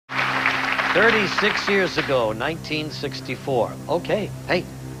36 years ago, 1964. Okay, hey,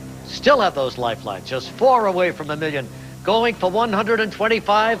 still have those lifelines. Just 4 away from $1 million, going for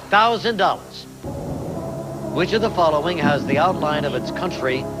 $125,000. Which of the following has the outline of its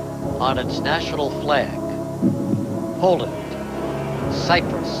country on its national flag? Poland,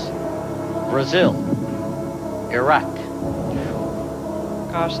 Cyprus, Brazil, Iraq.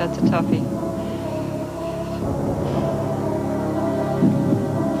 Gosh, that's a toughie.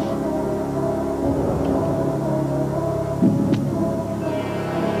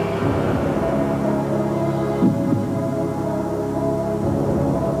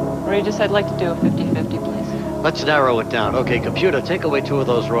 Regis, I'd like to do a 50-50, please. Let's narrow it down. Okay, computer, take away 2 of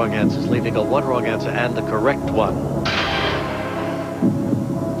those wrong answers, leaving a 1 wrong answer and the correct one.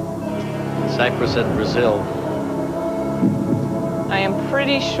 Cyprus and Brazil. I am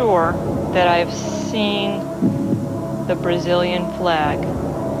pretty sure that I've seen the Brazilian flag,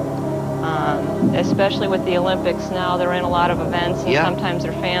 especially with the Olympics now. They're in a lot of events, and sometimes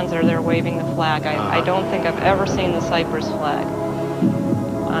their fans are there waving the flag. I don't think I've ever seen the Cyprus flag.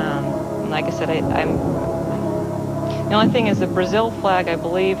 Like I said, the only thing is the Brazil flag, I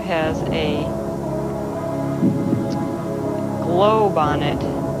believe, has a globe on it,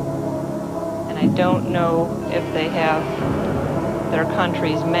 and I don't know if they have their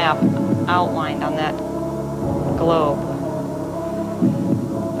country's map outlined on that globe.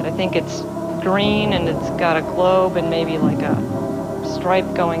 But I think it's green and it's got a globe and maybe like a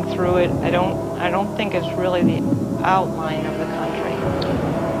stripe going through it. I don't think it's really the outline of the country.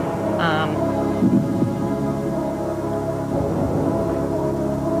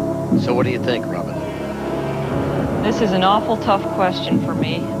 So what do you think, Robin? This is an awful tough question for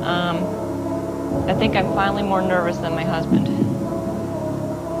me. I think I'm finally more nervous than my husband.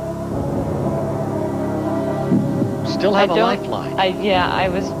 Still have a lifeline.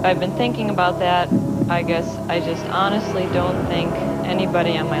 I've been thinking about that. I guess I just honestly don't think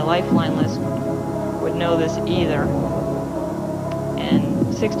anybody on my lifeline list would know this either.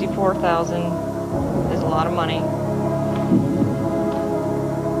 And 64,000 is a lot of money.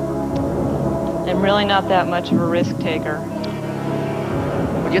 I'm really not that much of a risk taker.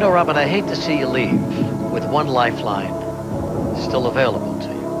 Well, you know, Robin, I hate to see you leave with 1 lifeline still available to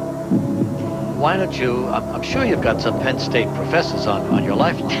you. Why don't you, I'm sure you've got some Penn State professors on your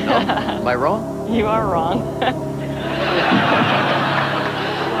lifeline, no? Am I wrong? You are wrong.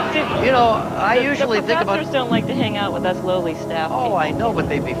 You know, I usually think about... The professors don't like to hang out with us lowly staff people. Oh, I know, but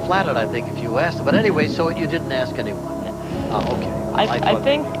they'd be flattered, I think, if you asked them. But anyway, so you didn't ask anyone? No. Oh, okay. I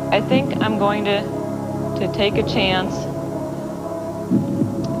think I'm going to take a chance.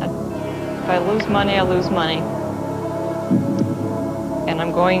 If I lose money, I lose money. And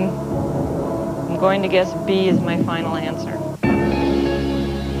I'm going to guess B is my final answer.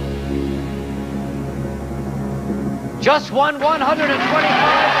 Just won $125,000.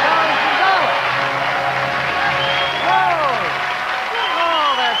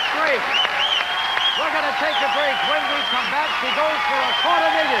 Oh, that's great. We're going to take a break. When we come back, she goes for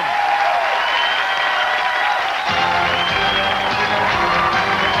 $250,000.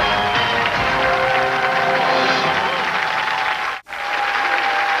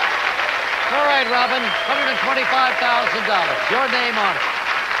 All right, Robin, $125,000. Your name on it.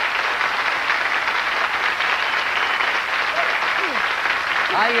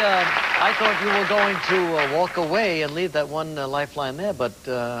 I thought you were going to walk away and leave that 1 lifeline there, but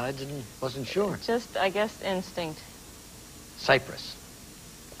I wasn't sure. Just, I guess, instinct. Cyprus.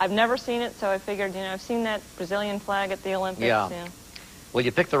 I've never seen it, so I figured, I've seen that Brazilian flag at the Olympics. Yeah. Well,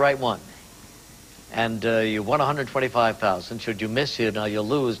 you picked the right one. And you won $125,000. Should you miss, you'll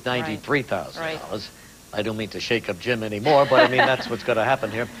lose $93,000. Right. I don't mean to shake up Jim anymore, but I mean, that's what's going to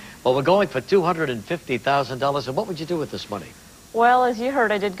happen here. Well, we're going for $250,000. And what would you do with this money? Well, as you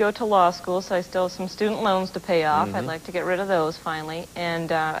heard, I did go to law school, so I still have some student loans to pay off. I'd like to get rid of those finally. And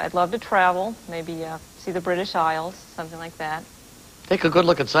I'd love to travel, maybe see the British Isles, something like that. Take a good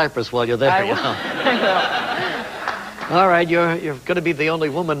look at Cyprus while you're there. I will. I will. All right, you're going to be the only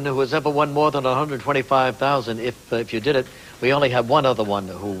woman who has ever won more than $125,000. If you did it, we only have one other one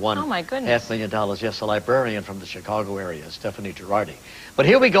who won $500,000. Yes, a librarian from the Chicago area, Stephanie Girardi. But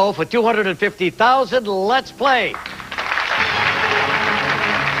here we go for $250,000. Let's play.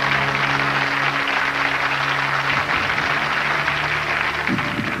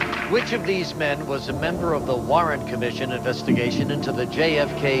 Which of these men was a member of the Warren Commission investigation into the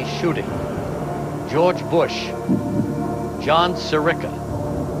JFK shooting? George Bush, John Sirica,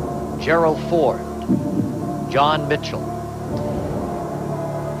 Gerald Ford, John Mitchell.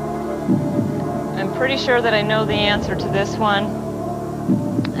 I'm pretty sure that I know the answer to this one.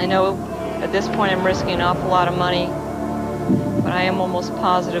 I know At this point, I'm risking an awful lot of money, but I am almost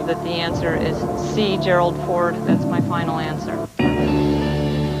positive that the answer is C, Gerald Ford. That's my final answer.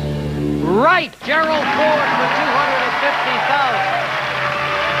 Right, Gerald Ford for $250,000.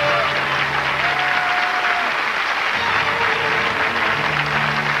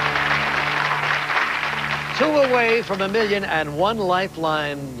 Two away from $1 million and one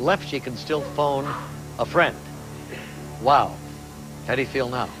lifeline left. She can still phone a friend. Wow. How do you feel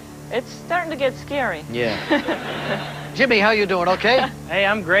now? It's starting to get scary. Yeah. Jimmy, how you doing? Okay? Hey,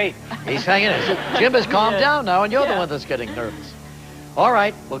 I'm great. He's hanging in. Jim has calmed down now, and you're the one that's getting nervous. All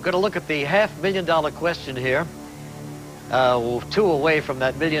right, we're going to look at the $500,000 question here. Two away from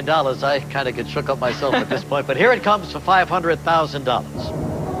that $1 million. I kind of get shook up myself at this point, but here it comes for $500,000.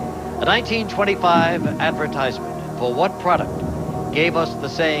 A 1925 advertisement for what product gave us the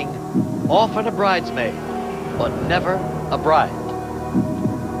saying, often a bridesmaid, but never a bride?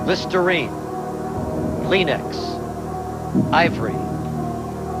 Listerine, Kleenex, Ivory,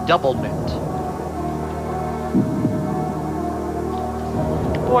 Double Mint.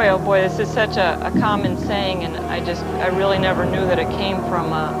 Boy, oh boy, this is such a common saying, and I really never knew that it came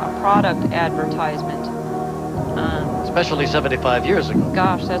from a product advertisement. Especially 75 years ago.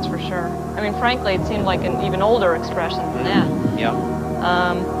 Gosh, that's for sure. I mean, frankly, it seemed like an even older expression than that. Yeah.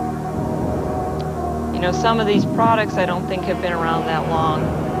 You know, some of these products I don't think have been around that long,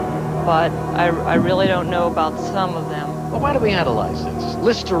 but I really don't know about some of them. Well, why do we analyze this?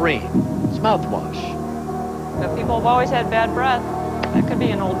 Listerine, it's mouthwash. But people have always had bad breath. That could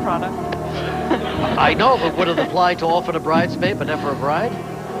be an old product. I know, but would it apply to often a bridesmaid but never a bride?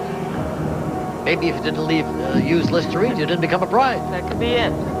 Maybe if you didn't use Listerine, you didn't become a bride. That could be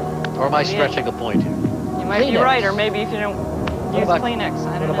it. Or am I stretching a point here? You might be right, or maybe if you don't use Kleenex.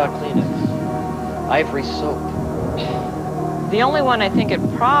 I don't know. What about Kleenex? Ivory soap. The only one I think it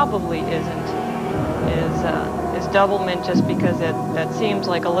probably isn't is Double Mint, just because that seems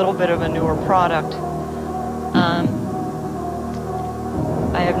like a little bit of a newer product.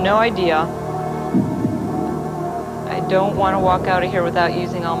 I have no idea. I don't want to walk out of here without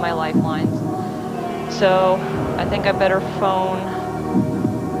using all my lifelines. So I think I better phone.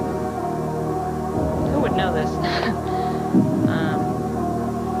 Who would know this?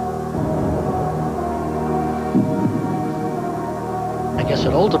 I guess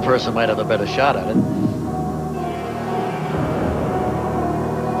an older person might have a better shot at it.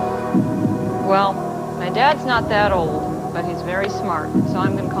 Well, my dad's not that old, but he's very smart, so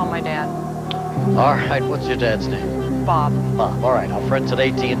I'm going to call my dad. All right, what's your dad's name? Bob. Bob. All right, our friends at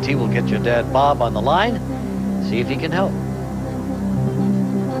AT&T will get your dad, Bob, on the line. See if he can help.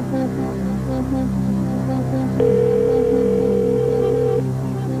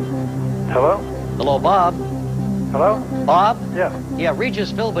 Hello? Hello, Bob. Hello? Bob? Yeah. Yeah,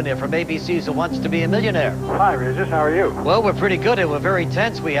 Regis Philbin here from ABC's Who Wants to Be a Millionaire. Hi, Regis. How are you? Well, we're pretty good and we're very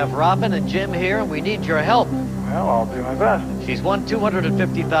tense. We have Robin and Jim here, and we need your help. Well, I'll do my best. She's won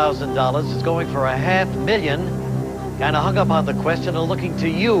 $250,000. Is going for $500,000. Kind of hung up on the question and looking to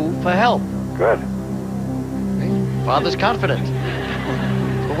you for help. Good. Father's confident.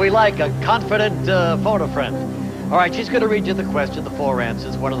 But we like a confident photo friend. All right, she's going to read you the question, the 4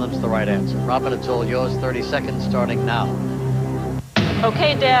 answers. One of them's the right answer. Robin, it's all yours. 30 seconds starting now.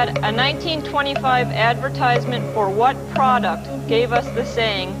 Okay, Dad, a 1925 advertisement for what product gave us the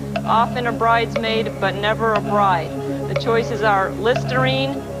saying, often a bridesmaid, but never a bride? The choices are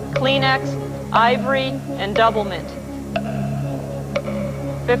Listerine, Kleenex, Ivory, and Double Mint.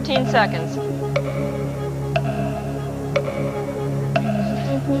 15 seconds.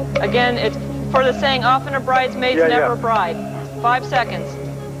 Again, it's for the saying, often a bridesmaid, never a bride. 5 seconds.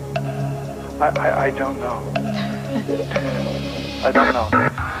 I don't know. I don't know.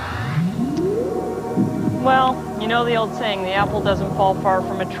 Well, you know the old saying, the apple doesn't fall far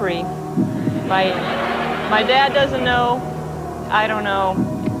from a tree. My dad doesn't know. I don't know.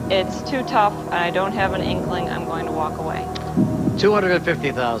 It's too tough, and I don't have an inkling. I'm going to walk away.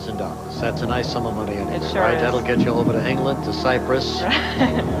 $250,000. That's a nice sum of money anyway, It sure right? is. That'll get you over to England, to Cyprus,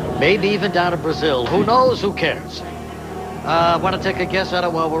 maybe even down to Brazil. Who knows? Who cares? Want to take a guess at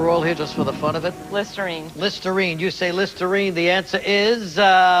it while we're all here just for the fun of it? Listerine. Listerine. You say Listerine. The answer is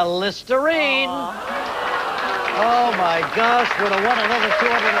Listerine. Aww. Oh, my gosh. Would have won another $250,000.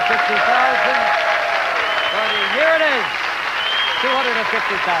 But here it is. $250,000.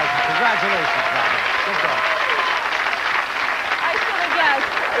 Congratulations, Robin. Good job. I should have guessed.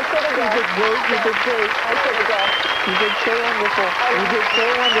 You did great. You did great. I should have guessed. You did so wonderful. You did so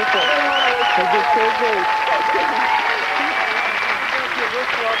wonderful. You did so great.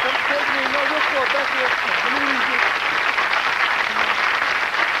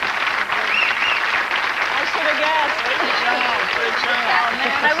 best. Great job.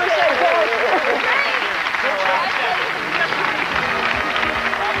 I wish I could.